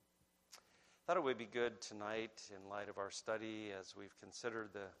thought it would be good tonight, in light of our study, as we've considered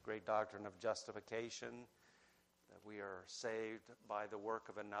the great doctrine of justification, that we are saved by the work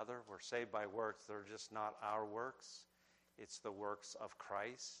of another. We're saved by works that are just not our works. It's the works of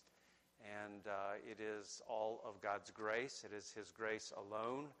Christ. And it is all of God's grace. It is His grace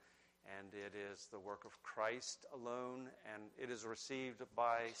alone. And it is the work of Christ alone. And it is received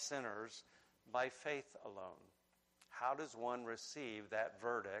by sinners by faith alone. How does one receive that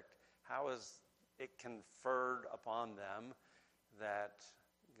verdict? How is it conferred upon them that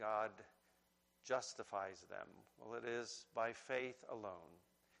God justifies them? Well, it is by faith alone.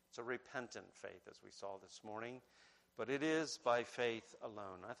 It's a repentant faith, as we saw this morning. But it is by faith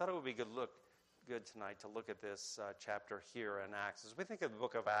alone. I thought it would be good tonight to look at this chapter here in Acts. As we think of the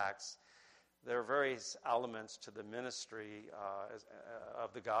book of Acts, there are various elements to the ministry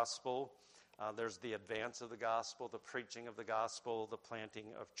of the gospel. There's the advance of the gospel, the preaching of the gospel, the planting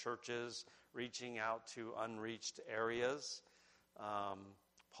of churches, reaching out to unreached areas.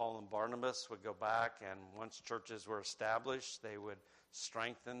 Paul and Barnabas would go back, and once churches were established, they would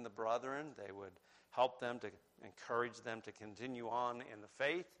strengthen the brethren. They would help them, to encourage them to continue on in the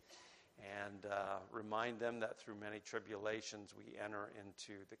faith, and remind them that through many tribulations we enter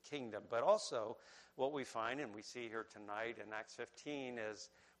into the kingdom. But also what we find, and we see here tonight in Acts 15, is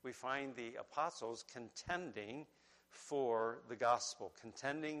we find the apostles contending for the gospel,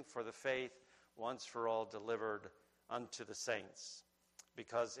 contending for the faith once for all delivered unto the saints.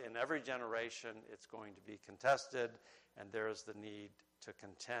 Because in every generation it's going to be contested, and there is the need to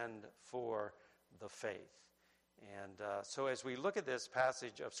contend for the faith. And so as we look at this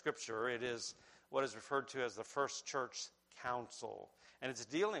passage of Scripture, it is what is referred to as the First Church Council. And it's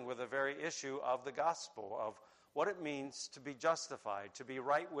dealing with the very issue of the gospel, of what it means to be justified, to be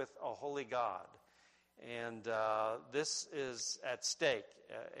right with a holy God. And this is at stake,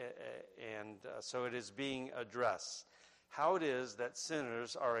 and so it is being addressed. How it is that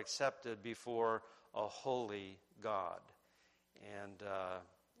sinners are accepted before a holy God. And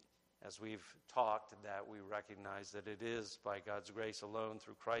as we've talked, that we recognize that it is by God's grace alone,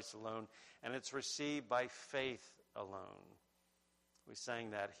 through Christ alone, and it's received by faith alone. We sang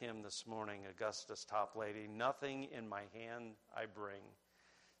that hymn this morning, Augustus Toplady, "Nothing in my hand I bring,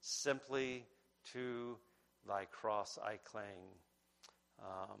 simply to thy cross I cling."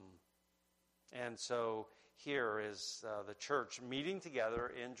 And so here is the church meeting together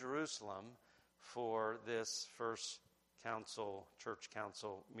in Jerusalem for this first church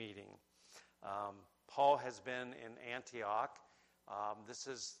council meeting. Paul has been in Antioch. This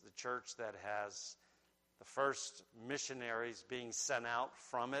is the church that has the first missionaries being sent out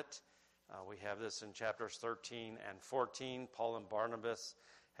from it. We have this in chapters 13 and 14. Paul and Barnabas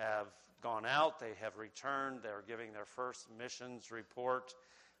have gone out. They have returned. They're giving their first missions report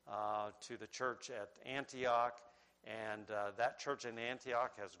to the church at Antioch. And that church in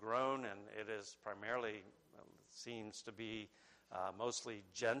Antioch has grown, and it is primarily, seems to be mostly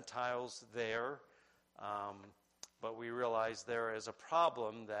Gentiles there. But we realize there is a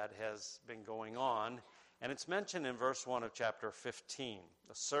problem that has been going on. And it's mentioned in verse 1 of chapter 15.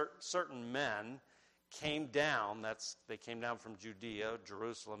 Certain men came down, they came down from Judea,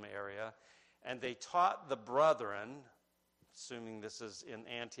 Jerusalem area, and they taught the brethren, assuming this is in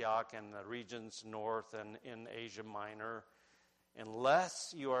Antioch and the regions north and in Asia Minor,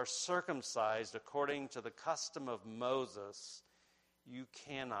 unless you are circumcised according to the custom of Moses, you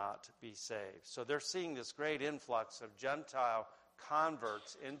cannot be saved. So they're seeing this great influx of Gentile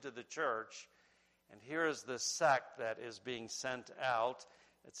converts into the church. And here is this sect that is being sent out.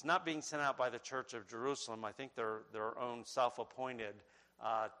 It's not being sent out by the Church of Jerusalem. I think they're their own self-appointed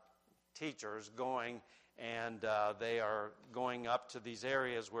teachers going, and they are going up to these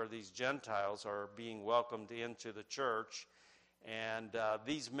areas where these Gentiles are being welcomed into the church. And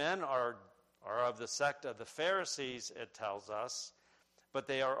these men are of the sect of the Pharisees, it tells us, but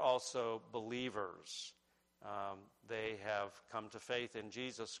they are also believers. They have come to faith in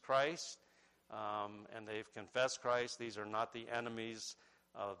Jesus Christ. And they've confessed Christ. These are not the enemies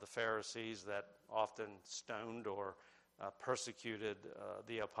of the Pharisees that often stoned or persecuted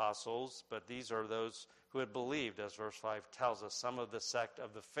the apostles, but these are those who had believed, as verse 5 tells us, some of the sect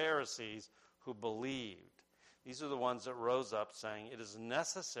of the Pharisees who believed. These are the ones that rose up saying, it is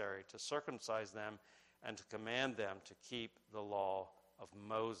necessary to circumcise them and to command them to keep the law of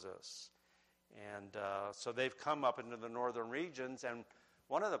Moses. And so they've come up into the northern regions, and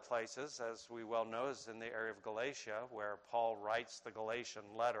one of the places, as we well know, is in the area of Galatia, where Paul writes the Galatian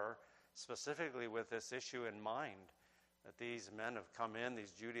letter specifically with this issue in mind, that these men have come in,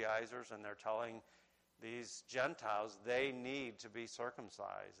 these Judaizers, and they're telling these Gentiles, they need to be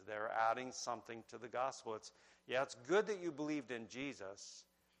circumcised. They're adding something to the gospel. It's good that you believed in Jesus,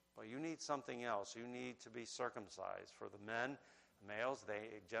 but you need something else. You need to be circumcised. For the men, males,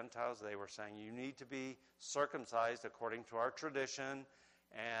 Gentiles, they were saying, you need to be circumcised according to our tradition,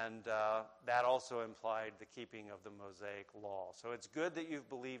 and that also implied the keeping of the Mosaic law. So it's good that you've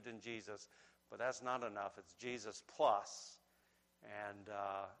believed in Jesus, but that's not enough. It's Jesus plus, and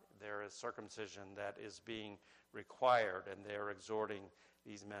there is circumcision that is being required, and they're exhorting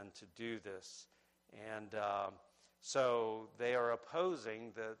these men to do this. And so they are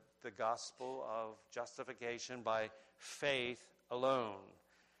opposing the gospel of justification by faith alone.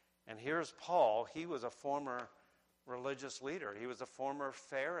 And here's Paul. He was a former religious leader. He was a former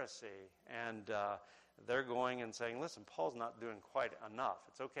Pharisee. And they're going and saying, listen, Paul's not doing quite enough.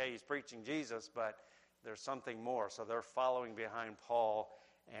 It's okay, he's preaching Jesus, but there's something more. So they're following behind Paul,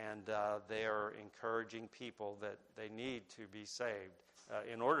 and they are encouraging people that they need to be saved.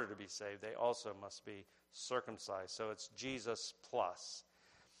 In order to be saved, they also must be circumcised. So it's Jesus plus.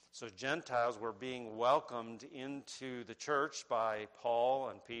 So Gentiles were being welcomed into the church by Paul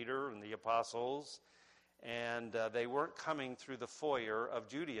and Peter and the apostles, and they weren't coming through the foyer of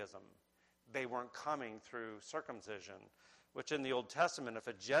Judaism. They weren't coming through circumcision, which in the Old Testament, if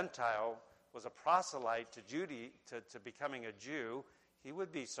a Gentile was a proselyte to becoming a Jew, he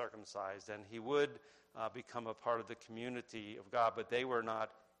would be circumcised and he would become a part of the community of God, but they were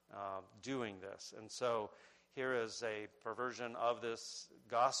not doing this. And so here is a perversion of this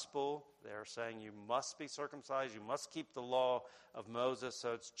gospel. They're saying you must be circumcised, you must keep the law of Moses,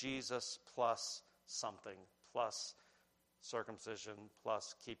 so it's Jesus plus something, plus circumcision,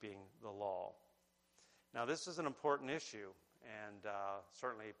 plus keeping the law. Now this is an important issue, and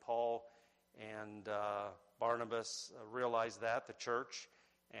certainly Paul and Barnabas realized that, the church,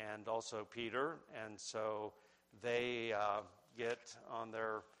 and also Peter, and so they get on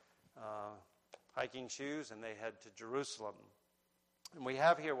their hiking shoes and they head to Jerusalem. And we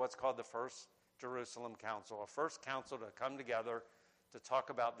have here what's called the First Jerusalem Council, a first council to come together to talk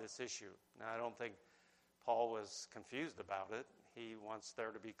about this issue. Now, I don't think Paul was confused about it. He wants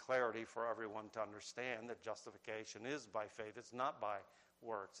there to be clarity for everyone to understand that justification is by faith. It's not by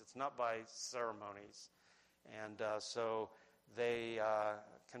works. It's not by ceremonies. And so they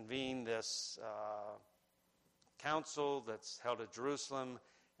convene this council that's held at Jerusalem,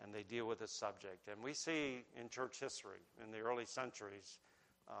 and they deal with this subject. And we see in church history, in the early centuries,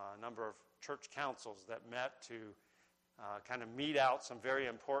 a number of church councils that met to kind of mete out some very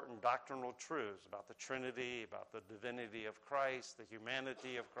important doctrinal truths about the Trinity, about the divinity of Christ, the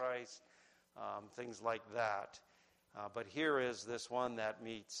humanity of Christ, things like that. But here is this one that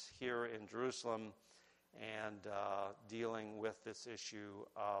meets here in Jerusalem and dealing with this issue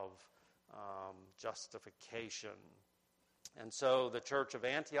of justification. And so the church of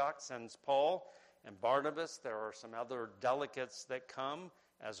Antioch sends Paul and Barnabas. There are some other delegates that come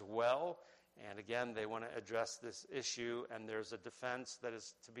as well. And again, they want to address this issue, and there's a defense that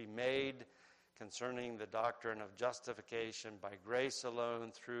is to be made concerning the doctrine of justification by grace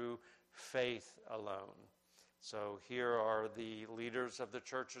alone, through faith alone. So here are the leaders of the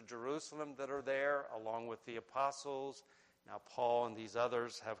church of Jerusalem that are there, along with the apostles. Now Paul and these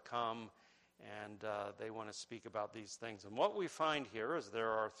others have come, and they want to speak about these things. And what we find here is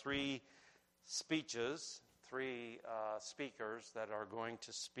there are three speakers that are going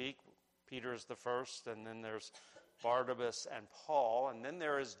to speak. Peter is the first, and then there's Barnabas and Paul, and then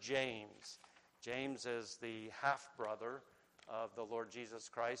there is James. James is the half-brother of the Lord Jesus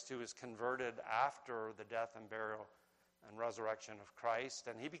Christ, who was converted after the death and burial and resurrection of Christ,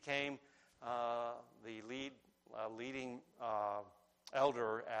 and he became the leading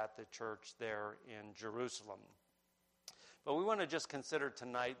elder at the church there in Jerusalem. But we want to just consider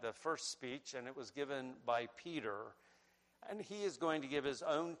tonight the first speech, and it was given by Peter, and he is going to give his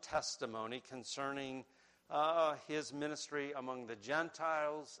own testimony concerning his ministry among the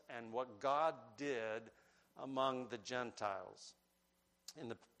Gentiles and what God did among the Gentiles. In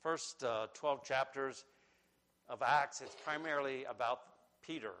the first 12 chapters of Acts, it's primarily about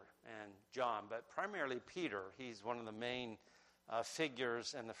Peter and John, but primarily Peter. He's one of the main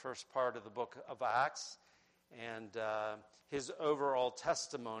figures in the first part of the book of Acts, and his overall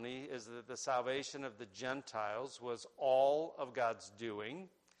testimony is that the salvation of the Gentiles was all of God's doing,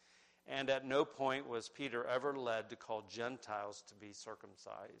 and at no point was Peter ever led to call Gentiles to be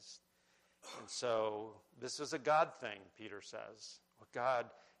circumcised. And so this is a God thing, Peter says, what God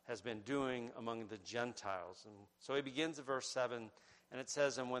has been doing among the Gentiles. And so he begins at verse 7, and it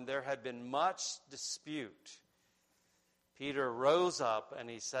says, "And when there had been much dispute, Peter rose up and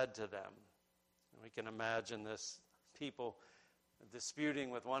he said to them," We can imagine this people disputing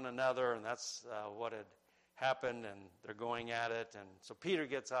with one another, and that's what had happened, and they're going at it. And so Peter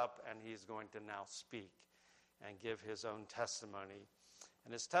gets up, and he's going to now speak and give his own testimony.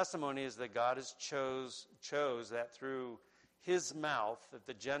 And his testimony is that God has chose that through his mouth that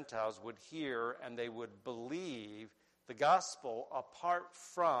the Gentiles would hear and they would believe the gospel apart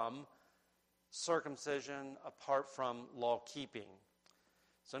from circumcision, apart from law-keeping.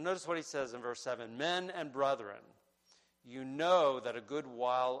 So notice what he says in verse 7, "Men and brethren, you know that a good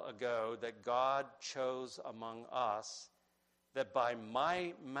while ago that God chose among us that by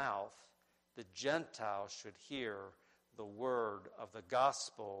my mouth the Gentiles should hear the word of the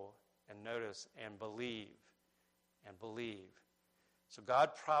gospel," and notice, and believe. So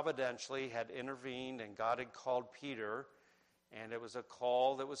God providentially had intervened, and God had called Peter, and it was a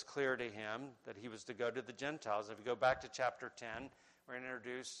call that was clear to him that he was to go to the Gentiles. If you go back to chapter 10, we're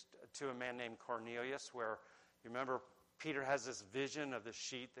introduced to a man named Cornelius, where you remember Peter has this vision of the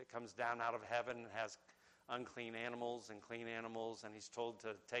sheet that comes down out of heaven and has unclean animals and clean animals, and he's told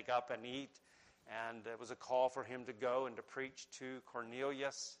to take up and eat. And it was a call for him to go and to preach to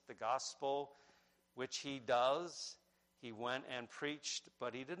Cornelius the gospel, which he does. He went and preached,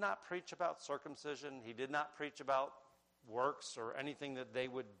 but he did not preach about circumcision. He did not preach about works or anything that they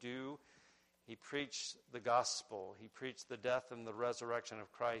would do. He preached the gospel. He preached the death and the resurrection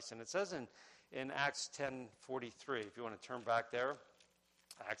of Christ. And it says in Acts 10:43, if you want to turn back there,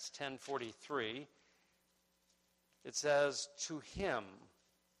 Acts 10:43, it says, "To him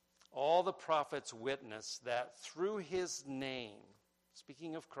all the prophets witness that through his name,"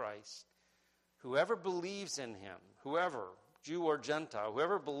 speaking of Christ, "whoever believes in him," whoever, Jew or Gentile,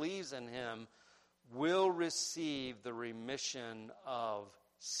 whoever believes in him will receive the remission of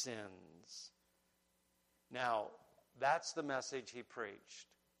sins. Now, that's the message he preached.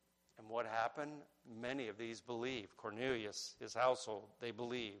 And what happened? Many of these believed. Cornelius, his household, they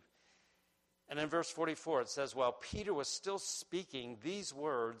believed. And in verse 44, it says, "While Peter was still speaking these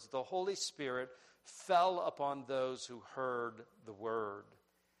words, the Holy Spirit fell upon those who heard the word.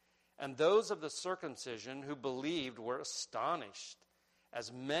 And those of the circumcision who believed were astonished,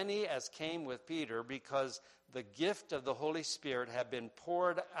 as many as came with Peter, because the gift of the Holy Spirit had been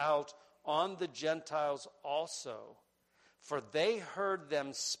poured out on the Gentiles also. For they heard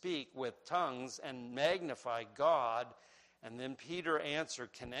them speak with tongues and magnify God. And then Peter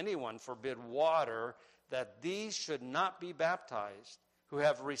answered, 'Can anyone forbid water that these should not be baptized, who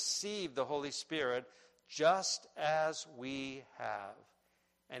have received the Holy Spirit just as we have?'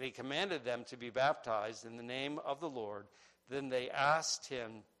 And he commanded them to be baptized in the name of the Lord. Then they asked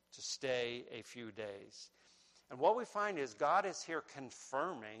him to stay a few days." And what we find is God is here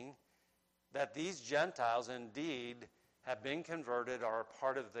confirming that these Gentiles indeed have been converted, are a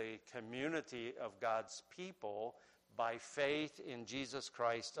part of the community of God's people by faith in Jesus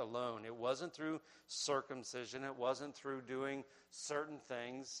Christ alone. It wasn't through circumcision. It wasn't through doing certain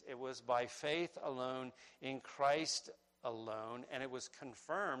things. It was by faith alone in Christ alone, and it was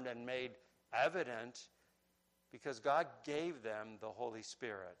confirmed and made evident because God gave them the Holy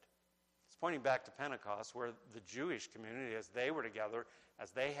Spirit. It's pointing back to Pentecost, where the Jewish community, as they were together,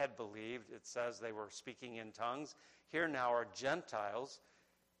 as they had believed, it says they were speaking in tongues. Here now are Gentiles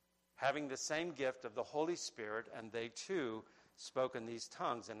having the same gift of the Holy Spirit, and they too spoke in these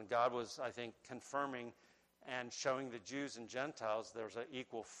tongues. And God was, I think, confirming and showing the Jews and Gentiles there's an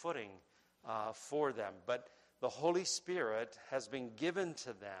equal footing for them. But the Holy Spirit has been given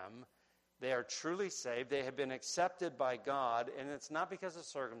to them. They are truly saved. They have been accepted by God, and it's not because of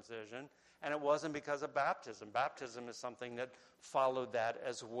circumcision, and it wasn't because of baptism. Baptism is something that followed that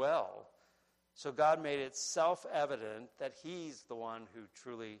as well. So God made it self-evident that he's the one who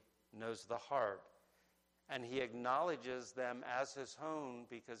truly knows the heart. And he acknowledges them as his own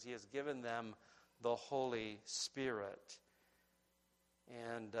because he has given them the Holy Spirit.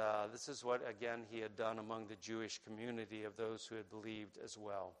 And this is what, again, he had done among the Jewish community of those who had believed as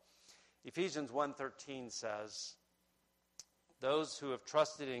well. Ephesians 1:13 says, "Those who have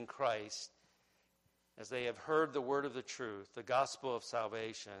trusted in Christ, as they have heard the word of the truth, the gospel of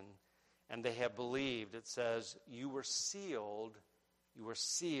salvation, and they have believed," it says, you were sealed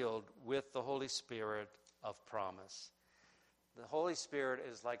with the Holy Spirit of promise." The Holy Spirit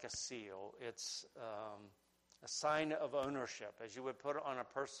is like a seal. It's a sign of ownership, as you would put it on a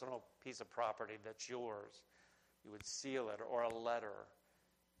personal piece of property that's yours. You would seal it, or a letter.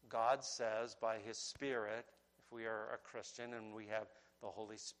 God says by his Spirit, if we are a Christian and we have the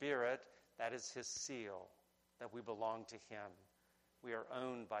Holy Spirit, that is his seal, that we belong to him. We are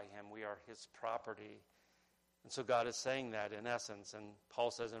owned by him. We are his property. And so God is saying that in essence. And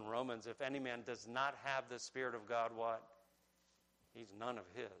Paul says in Romans, if any man does not have the Spirit of God, what? He's none of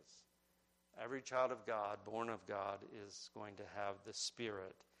his. Every child of God, born of God, is going to have the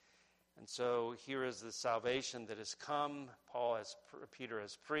Spirit. And so here is the salvation that has come. Peter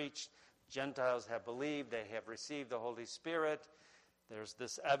has preached. Gentiles have believed. They have received the Holy Spirit. There's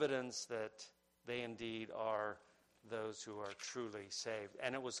this evidence that they indeed are those who are truly saved.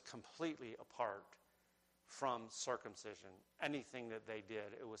 And it was completely apart from circumcision. Anything that they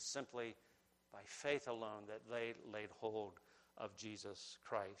did, it was simply by faith alone that they laid hold of Jesus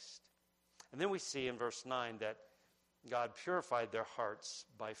Christ. And then we see in verse 9 that God purified their hearts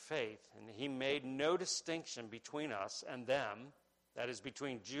by faith, and he made no distinction between us and them, that is,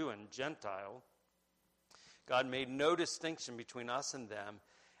 between Jew and Gentile. God made no distinction between us and them,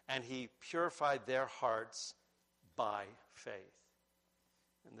 and he purified their hearts by faith.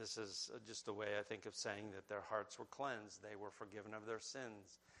 And this is just a way, I think, of saying that their hearts were cleansed. They were forgiven of their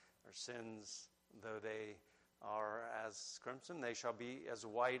sins. Their sins, though they are as crimson, they shall be as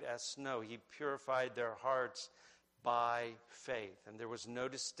white as snow. He purified their hearts by faith. And there was no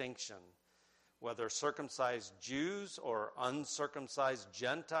distinction, whether circumcised Jews or uncircumcised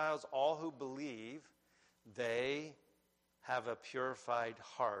Gentiles, all who believe, they have a purified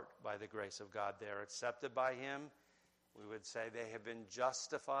heart by the grace of God. They are accepted by him. We would say they have been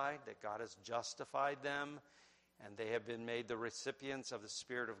justified, that God has justified them, and they have been made the recipients of the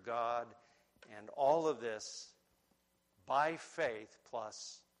Spirit of God. And all of this by faith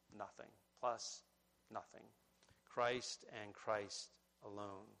plus nothing. Christ and Christ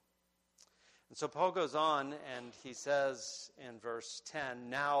alone. And so Paul goes on and he says in verse 10,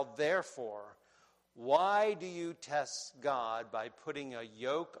 now therefore, why do you test God by putting a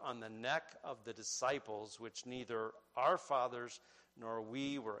yoke on the neck of the disciples, which neither our fathers nor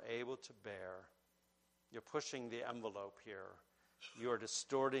we were able to bear? You're pushing the envelope here. You are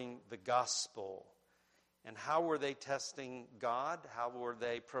distorting the gospel. And how were they testing God? How were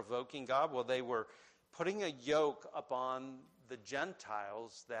they provoking God? Well, they were putting a yoke upon the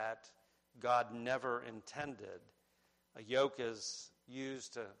Gentiles that God never intended. A yoke is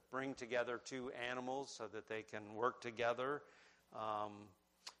used to bring together two animals so that they can work together.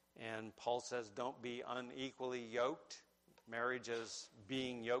 And Paul says, don't be unequally yoked. Marriage is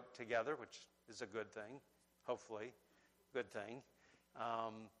being yoked together, which is a good thing, hopefully, good thing.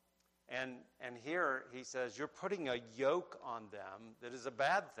 And here he says, you're putting a yoke on them that is a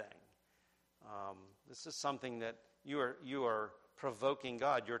bad thing. This is something that you are provoking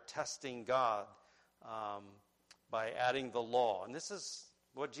God. You're testing God by adding the law. And this is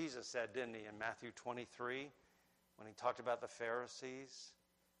what Jesus said, didn't he, in Matthew 23, when he talked about the Pharisees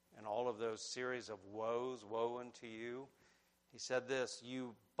and all of those series of woes, woe unto you. He said this,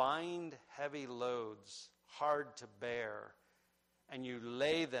 you bind heavy loads hard to bear, and you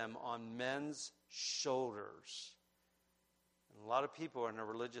lay them on men's shoulders. And a lot of people are in a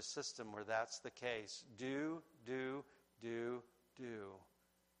religious system where that's the case. Do.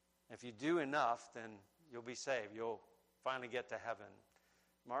 If you do enough, then you'll be saved. You'll finally get to heaven.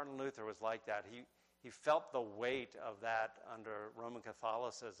 Martin Luther was like that. He felt the weight of that under Roman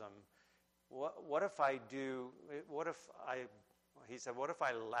Catholicism. What if I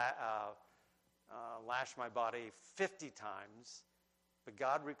lash my body 50 times, but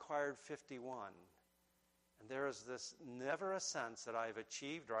God required 51. And there is this never a sense that I've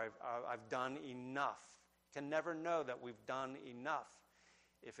achieved or I've done enough. Can never know that we've done enough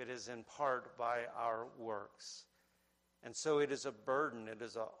if it is in part by our works. And so it is a burden, it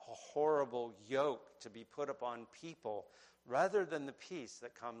is a horrible yoke to be put upon people rather than the peace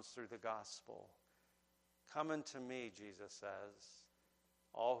that comes through the gospel. Come unto me, Jesus says,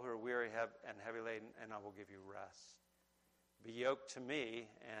 all who are weary and heavy laden, and I will give you rest. Be yoked to me,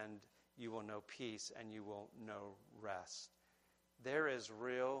 and you will know peace, and you will know rest. There is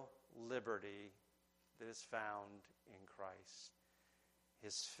real liberty that is found in Christ.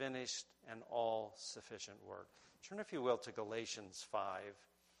 His finished and all-sufficient work. Turn, if you will, to Galatians 5.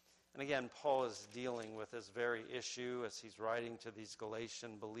 And again, Paul is dealing with this very issue as he's writing to these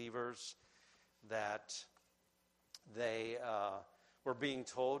Galatian believers that they were being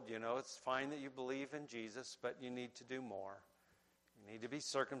told, it's fine that you believe in Jesus, but you need to do more. You need to be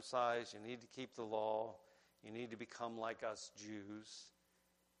circumcised. You need to keep the law. You need to become like us Jews.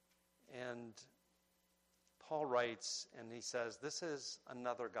 And Paul writes, and he says, this is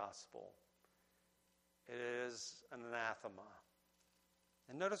another gospel. It is an anathema.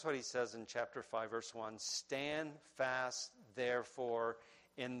 And notice what he says in chapter 5, verse 1. Stand fast, therefore,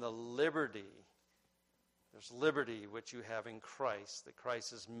 in the liberty. There's liberty which you have in Christ, that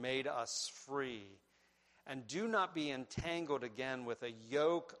Christ has made us free. And do not be entangled again with a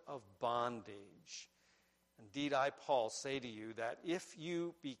yoke of bondage. Indeed, I, Paul, say to you that if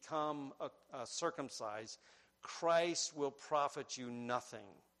you become circumcised, Christ will profit you nothing.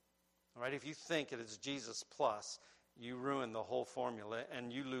 All right? If you think it is Jesus plus, you ruin the whole formula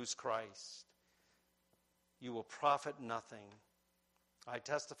and you lose Christ. You will profit nothing. I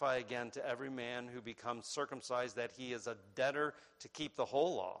testify again to every man who becomes circumcised that he is a debtor to keep the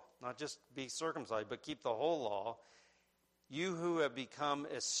whole law. Not just be circumcised, but keep the whole law. You who have become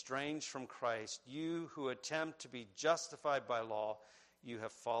estranged from Christ, you who attempt to be justified by law, you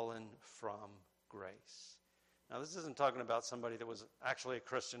have fallen from grace. Now, this isn't talking about somebody that was actually a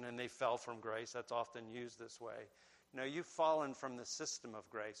Christian and they fell from grace. That's often used this way. No, you've fallen from the system of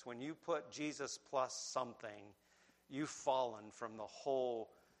grace. When you put Jesus plus something, you've fallen from the whole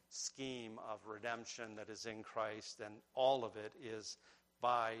scheme of redemption that is in Christ, and all of it is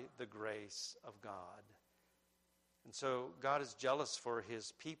by the grace of God. And so God is jealous for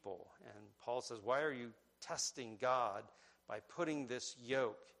his people. And Paul says, why are you testing God by putting this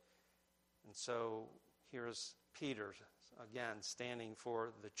yoke? And so here's Peter, again, standing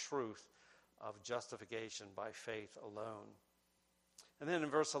for the truth of justification by faith alone. And then in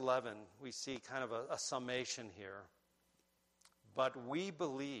verse 11, we see kind of a summation here. But we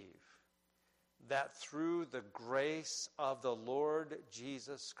believe that through the grace of the Lord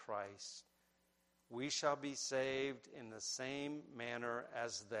Jesus Christ, we shall be saved in the same manner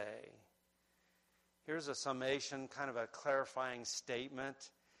as they. Here's a summation, kind of a clarifying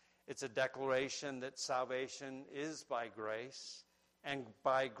statement. It's a declaration that salvation is by grace and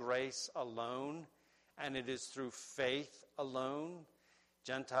by grace alone, and it is through faith alone.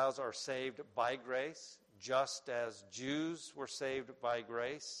 Gentiles are saved by grace, just as Jews were saved by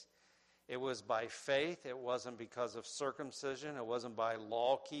grace. It was by faith. It wasn't because of circumcision. It wasn't by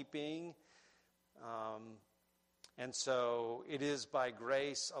law keeping. And so it is by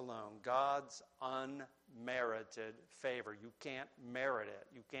grace alone, God's unmerited favor. You can't merit it.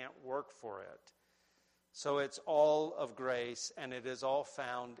 You can't work for it. So it's all of grace, and it is all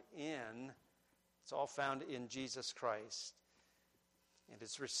found in Jesus Christ. It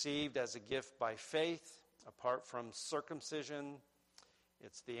is received as a gift by faith, apart from circumcision.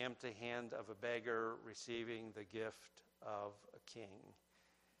 It's the empty hand of a beggar receiving the gift of a king.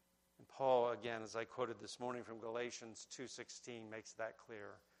 And Paul, again, as I quoted this morning from Galatians 2:16, makes that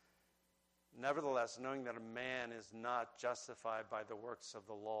clear. Nevertheless, knowing that a man is not justified by the works of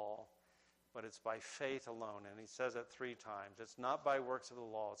the law, but it's by faith alone. And he says it 3 times. It's not by works of the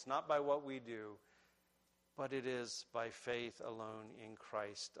law. It's not by what we do, but it is by faith alone in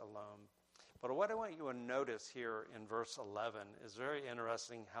Christ alone. But what I want you to notice here in verse 11 is very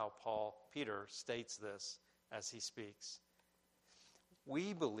interesting how Peter states this as he speaks.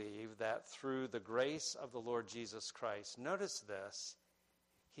 We believe that through the grace of the Lord Jesus Christ, notice this,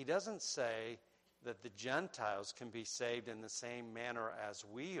 he doesn't say that the Gentiles can be saved in the same manner as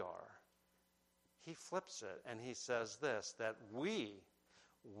we are. He flips it and he says this, that we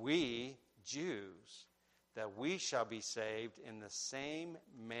Jews, that we shall be saved in the same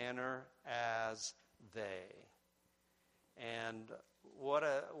manner as they. And what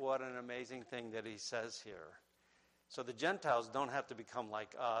an amazing thing that he says here. So the Gentiles don't have to become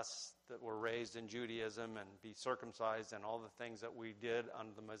like us, that were raised in Judaism and be circumcised and all the things that we did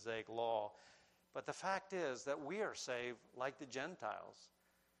under the Mosaic law. But the fact is that we are saved like the Gentiles,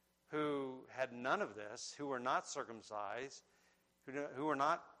 who had none of this, who were not circumcised, who were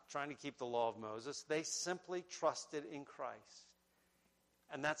not trying to keep the law of Moses. They simply trusted in Christ.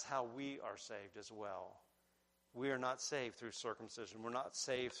 And that's how we are saved as well. We are not saved through circumcision. We're not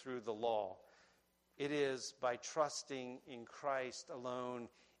saved through the law. It is by trusting in Christ alone,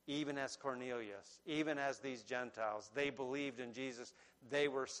 even as Cornelius, even as these Gentiles. They believed in Jesus. They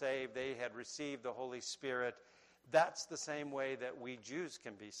were saved. They had received the Holy Spirit. That's the same way that we Jews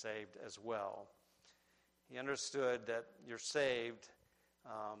can be saved as well. He understood that you're saved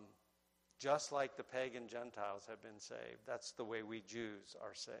just like the pagan Gentiles have been saved. That's the way we Jews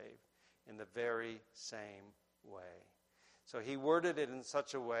are saved, in the very same way. So he worded it in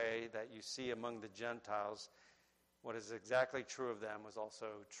such a way that you see among the Gentiles what is exactly true of them was also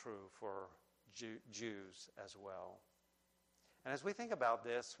true for Jews as well. And as we think about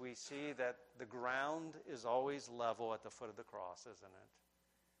this, we see that the ground is always level at the foot of the cross, isn't it?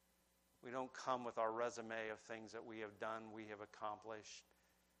 We don't come with our resume of things that we have done, we have accomplished.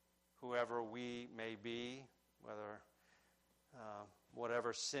 Whoever we may be,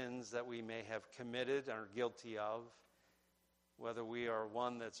 whatever sins that we may have committed and are guilty of, whether we are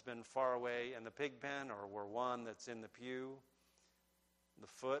one that's been far away in the pig pen or we're one that's in the pew, the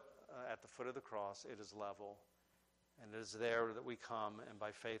foot at the foot of the cross, it is level. And it is there that we come, and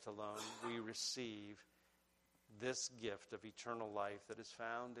by faith alone, we receive this gift of eternal life that is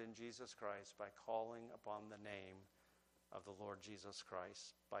found in Jesus Christ by calling upon the name of the Lord Jesus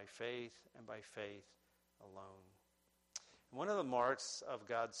Christ, by faith and by faith alone. One of the marks of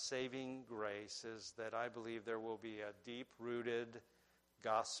God's saving grace is that I believe there will be a deep-rooted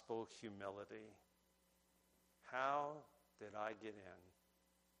gospel humility. How did I get in?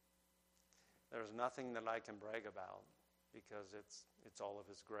 There's nothing that I can brag about because it's all of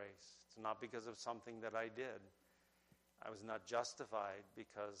His grace. It's not because of something that I did. I was not justified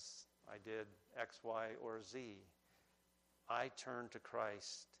because I did X, Y, or Z. I turned to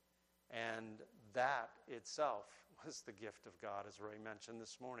Christ, and that itself was the gift of God, as Ray mentioned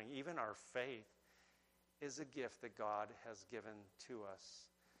this morning. Even our faith is a gift that God has given to us.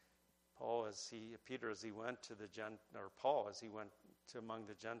 Paul, as he went to among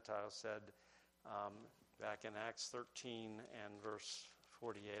the Gentiles, said back in Acts 13 and verse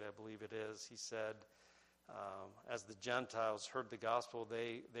 48, I believe it is, he said, as the Gentiles heard the gospel,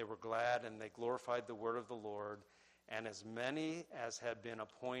 they were glad and they glorified the word of the Lord, and as many as had been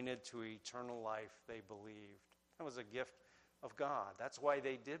appointed to eternal life, they believed. That was a gift of God. That's why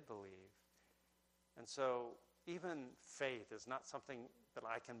they did believe. And so even faith is not something that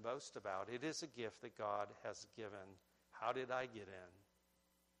I can boast about. It is a gift that God has given. How did I get in?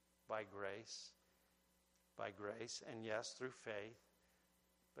 By grace. By grace, and yes, through faith.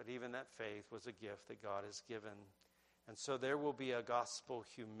 But even that faith was a gift that God has given. And so there will be a gospel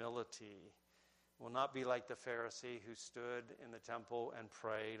humility. It will not be like the Pharisee who stood in the temple and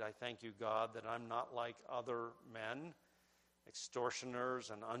prayed, I thank you, God, that I'm not like other men,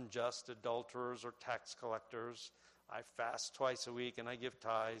 extortioners and unjust adulterers or tax collectors. I fast twice a week and I give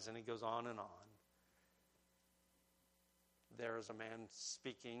tithes, and he goes on and on. There is a man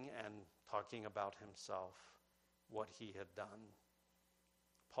speaking and talking about himself, what he had done.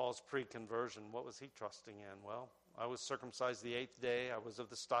 Paul's pre-conversion, what was he trusting in? Well, I was circumcised the 8th day. I was of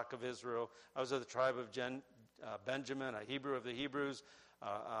the stock of Israel. I was of the tribe of Benjamin, a Hebrew of the Hebrews.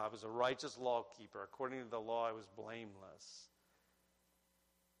 I was a righteous lawkeeper. According to the law, I was blameless.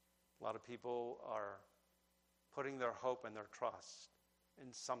 A lot of people are putting their hope and their trust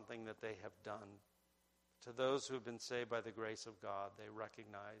in something that they have done. To those who have been saved by the grace of God, they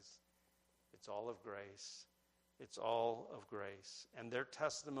recognize it's all of grace. It's all of grace. And their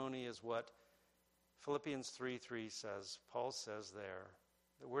testimony is what Philippians 3:3 says. Paul says there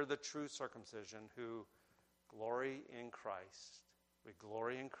that we're the true circumcision who glory in Christ. We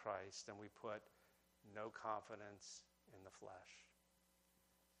glory in Christ, and we put no confidence in the flesh.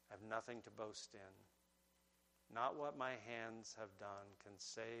 I have nothing to boast in. Not what my hands have done can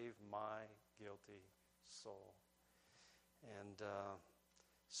save my guilty soul. And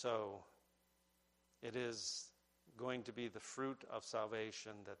so it is going to be the fruit of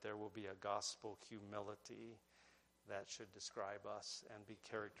salvation that there will be a gospel humility that should describe us and be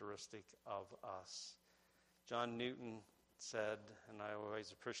characteristic of us. John Newton said, and I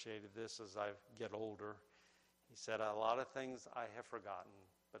always appreciated this as I get older, he said, a lot of things I have forgotten,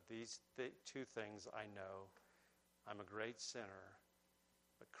 but these two things I know. I'm a great sinner,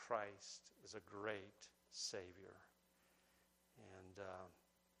 but Christ is a great Savior. And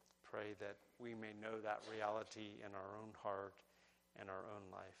pray that we may know that reality in our own heart and our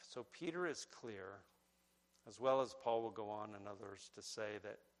own life. So Peter is clear, as well as Paul will go on and others, to say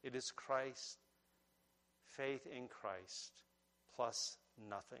that it is Christ, faith in Christ, plus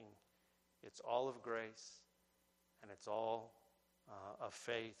nothing. It's all of grace, and it's all of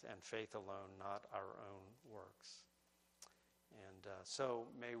faith and faith alone, not our own works. And so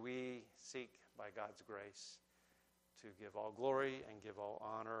may we seek, by God's grace, to give all glory and give all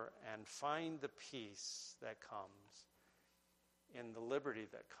honor and find the peace that comes in the liberty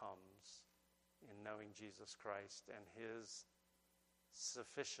that comes in knowing Jesus Christ and His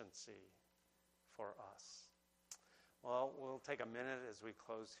sufficiency for us. Well, we'll take a minute as we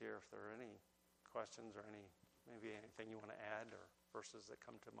close here if there are any questions or maybe anything you want to add or verses that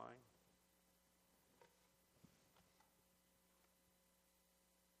come to mind.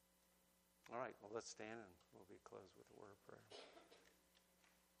 All right, well, let's stand and we'll be closed with a word of prayer.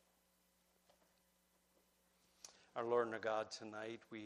 Our Lord and our God, tonight we